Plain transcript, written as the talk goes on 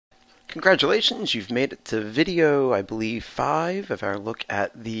Congratulations, you've made it to video, I believe, 5 of our look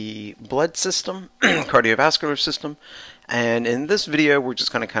at the blood system, cardiovascular system. And in this video, we're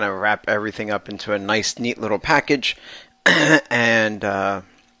just going to kind of wrap everything up into a nice, neat little package and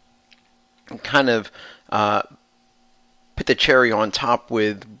kind of put the cherry on top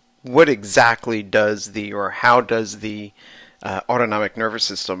with what exactly does how does the autonomic nervous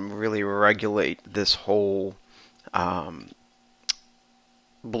system really regulate this whole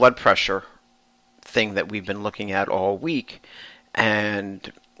blood pressure thing that we've been looking at all week,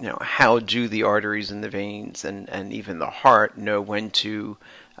 and how do the arteries and the veins and even the heart know when to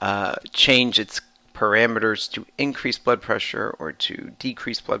change its parameters to increase blood pressure or to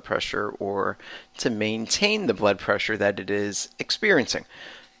decrease blood pressure or to maintain the blood pressure that it is experiencing.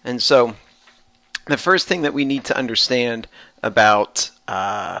 And so the first thing that we need to understand about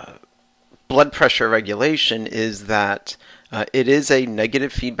blood pressure regulation is that it is a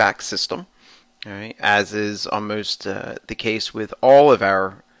negative feedback system, right? As is almost the case with all of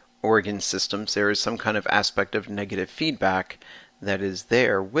our organ systems. There is some kind of aspect of negative feedback that is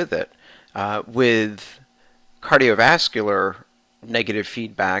there with it. With cardiovascular negative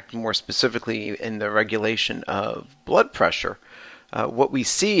feedback, more specifically in the regulation of blood pressure, what we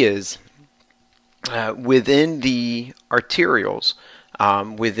see is within the arterioles,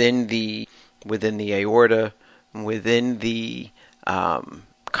 within the aorta, within the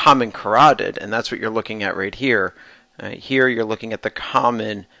common carotid, and that's what you're looking at right here. Here you're looking at the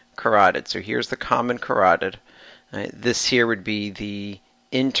common carotid. So here's the common carotid. This here would be the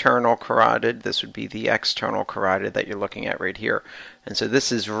internal carotid. This would be the external carotid that you're looking at right here. And so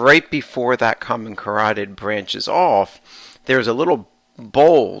this is right before that common carotid branches off. There's a little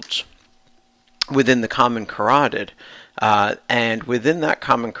bulge within the common carotid. And within that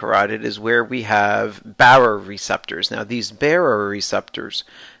common carotid is where we have baroreceptors. Now, these baroreceptors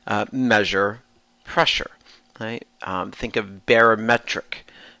measure pressure. Right? Think of barometric.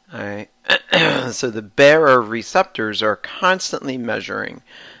 Right? So the baroreceptors are constantly measuring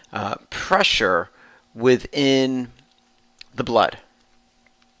pressure within the blood.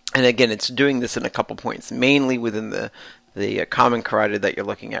 And again, it's doing this in a couple points, mainly within the common carotid that you're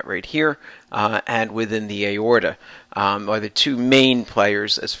looking at right here, and within the aorta, are the two main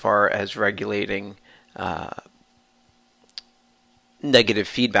players as far as regulating negative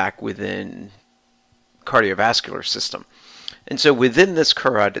feedback within cardiovascular system. And so within this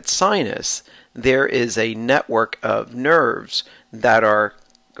carotid sinus, there is a network of nerves that are,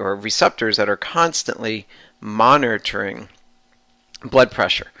 or receptors that are constantly monitoring blood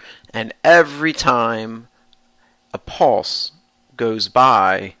pressure. And every time a pulse goes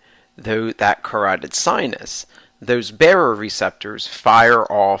by that carotid sinus, those baroreceptors fire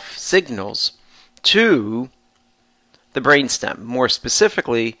off signals to the brainstem, more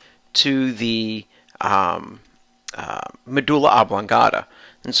specifically to the medulla oblongata.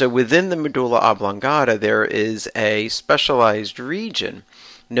 And so within the medulla oblongata, there is a specialized region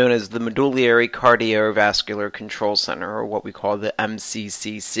known as the medullary cardiovascular control center, or what we call the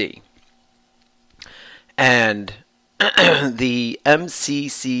MCCC. And the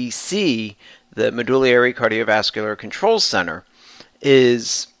MCCC, the Medullary Cardiovascular Control Center,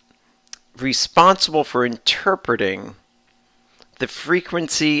 is responsible for interpreting the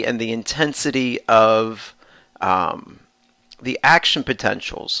frequency and the intensity of the action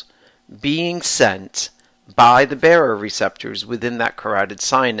potentials being sent by the baroreceptors within that carotid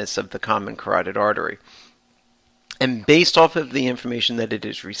sinus of the common carotid artery. And based off of the information that it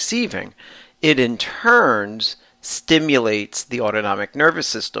is receiving, it in turn stimulates the autonomic nervous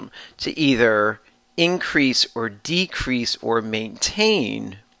system to either increase or decrease or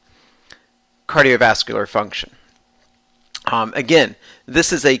maintain cardiovascular function. Again,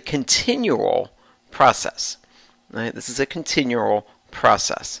 this is a continual process. Right? This is a continual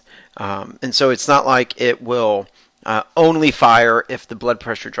process. And so it's not like it will only fire if the blood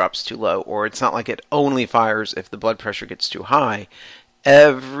pressure drops too low, or it's not like it only fires if the blood pressure gets too high.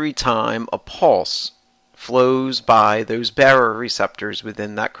 Every time a pulse flows by those baroreceptors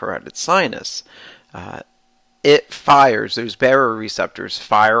within that carotid sinus, it fires, those baroreceptors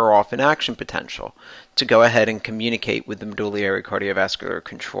fire off an action potential to go ahead and communicate with the medullary cardiovascular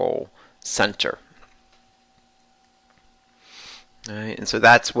control center. All right, and so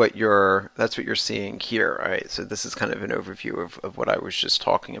that's what you're seeing here. All right, so this is kind of an overview of what I was just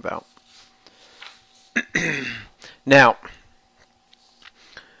talking about. Now,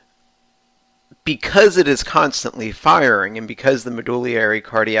 because it is constantly firing, and because the medullary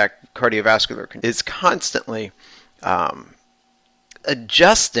cardiovascular is constantly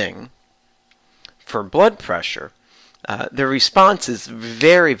adjusting for blood pressure, the response is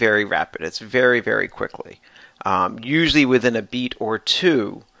very, very rapid. It's very, very quickly. Usually within a beat or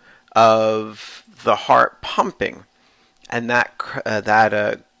two of the heart pumping, and that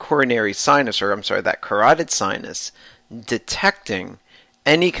coronary sinus, or I'm sorry, that carotid sinus detecting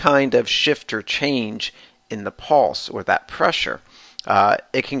any kind of shift or change in the pulse or that pressure.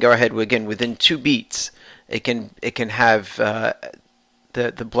 It can go ahead again within 2 beats. It can have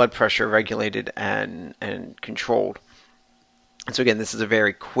the blood pressure regulated and controlled. And so again, this is a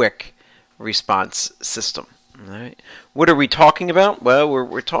very quick response system. All right. What are we talking about? Well,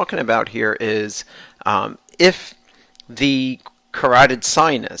 we're talking about here is if the carotid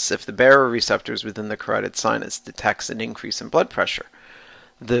sinus, if the baroreceptors within the carotid sinus detects an increase in blood pressure,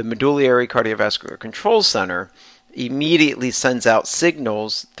 the medullary cardiovascular control center immediately sends out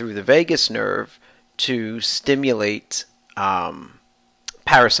signals through the vagus nerve to stimulate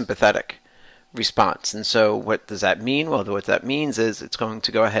parasympathetic response. And so what does that mean? Well, what that means is it's going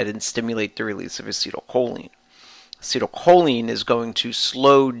to go ahead and stimulate the release of acetylcholine. Acetylcholine is going to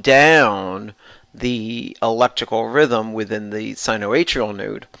slow down the electrical rhythm within the sinoatrial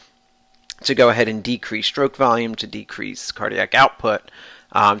node to go ahead and decrease stroke volume, to decrease cardiac output,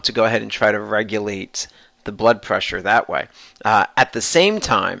 to go ahead and try to regulate the blood pressure that way. At the same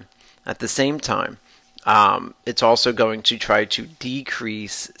time, it's also going to try to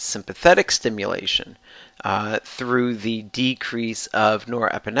decrease sympathetic stimulation through the decrease of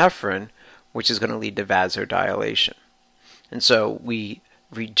norepinephrine, which is going to lead to vasodilation. And so we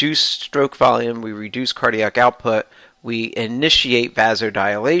reduce stroke volume, we reduce cardiac output, we initiate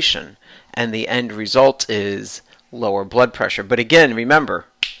vasodilation, and the end result is lower blood pressure. But again, remember,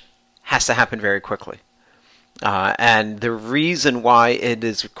 has to happen very quickly. And the reason why it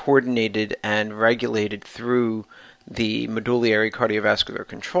is coordinated and regulated through the medullary cardiovascular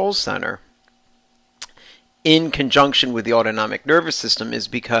control center in conjunction with the autonomic nervous system is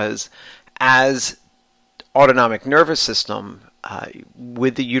because as autonomic nervous system,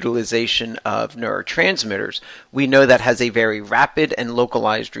 with the utilization of neurotransmitters, we know that has a very rapid and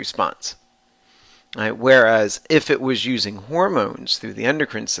localized response. Right? Whereas if it was using hormones through the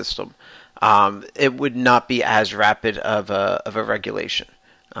endocrine system, it would not be as rapid of a regulation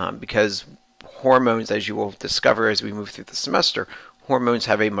because hormones, as you will discover as we move through the semester, hormones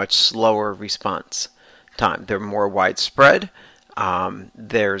have a much slower response time. They're more widespread,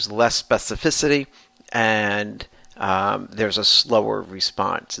 there's less specificity, and there's a slower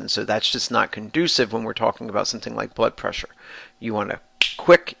response. And so that's just not conducive when we're talking about something like blood pressure. You want a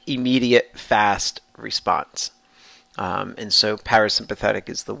quick, immediate, fast response. And so parasympathetic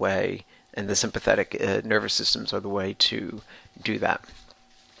is the way, and the sympathetic nervous systems are the way to do that.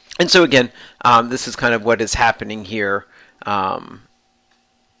 And so again, this is kind of what is happening here from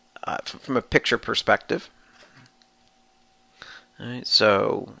a picture perspective. All right,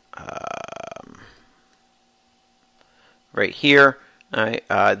 so right here,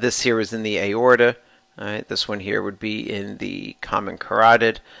 this here is in the aorta. This one here would be in the common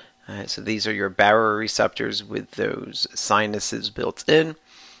carotid. So these are your baroreceptors with those sinuses built in.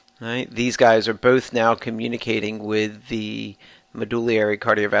 These guys are both now communicating with the medullary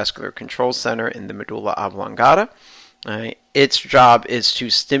cardiovascular control center in the medulla oblongata. Its job is to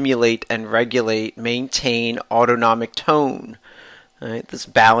stimulate and regulate, maintain autonomic tone. This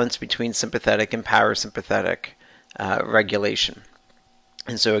balance between sympathetic and parasympathetic regulation.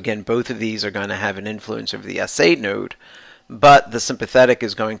 And so again, both of these are going to have an influence over the SA node, but the sympathetic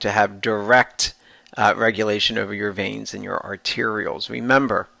is going to have direct regulation over your veins and your arterioles.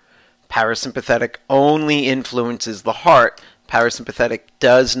 Remember, parasympathetic only influences the heart. Parasympathetic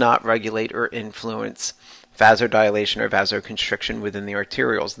does not regulate or influence vasodilation or vasoconstriction within the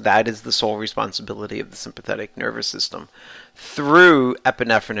arterioles. That is the sole responsibility of the sympathetic nervous system through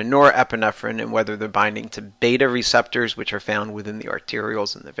epinephrine and norepinephrine, and whether they're binding to beta receptors, which are found within the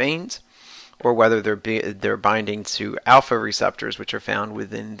arterioles and the veins, or whether they're binding to alpha receptors, which are found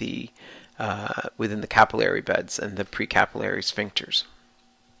within the capillary beds and the precapillary sphincters.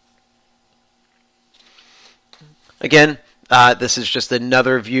 Again, this is just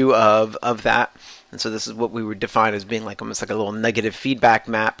another view of that. And so this is what we would define as being like almost like a little negative feedback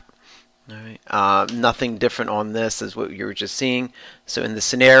map. All right. Nothing different on this as what you were just seeing. So in the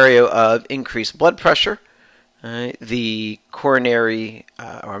scenario of increased blood pressure, the the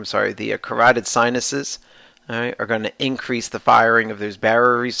carotid sinuses are going to increase the firing of those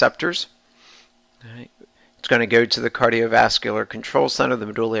baroreceptors. It's going to go to the cardiovascular control center, the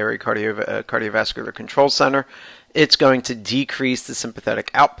medullary cardiovascular control center. It's going to decrease the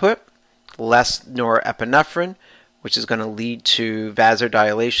sympathetic output, less norepinephrine, which is going to lead to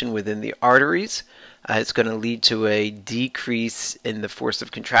vasodilation within the arteries. It's going to lead to a decrease in the force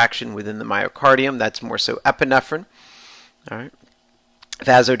of contraction within the myocardium. That's more so epinephrine. All right.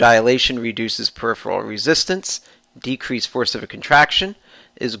 Vasodilation reduces peripheral resistance. Decreased force of a contraction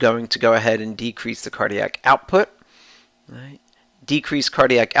is going to go ahead and decrease the cardiac output. Right. Decreased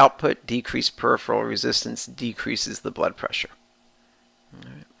cardiac output, decreased peripheral resistance, decreases the blood pressure. All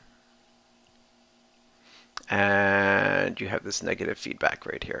right. And you have this negative feedback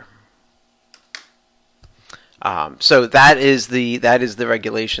right here. So that is the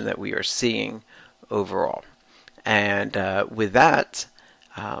regulation that we are seeing overall. And with that,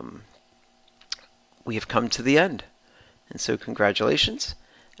 we have come to the end. And so congratulations.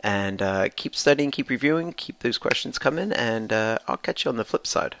 And keep studying, keep reviewing, keep those questions coming, and I'll catch you on the flip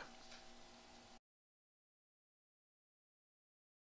side.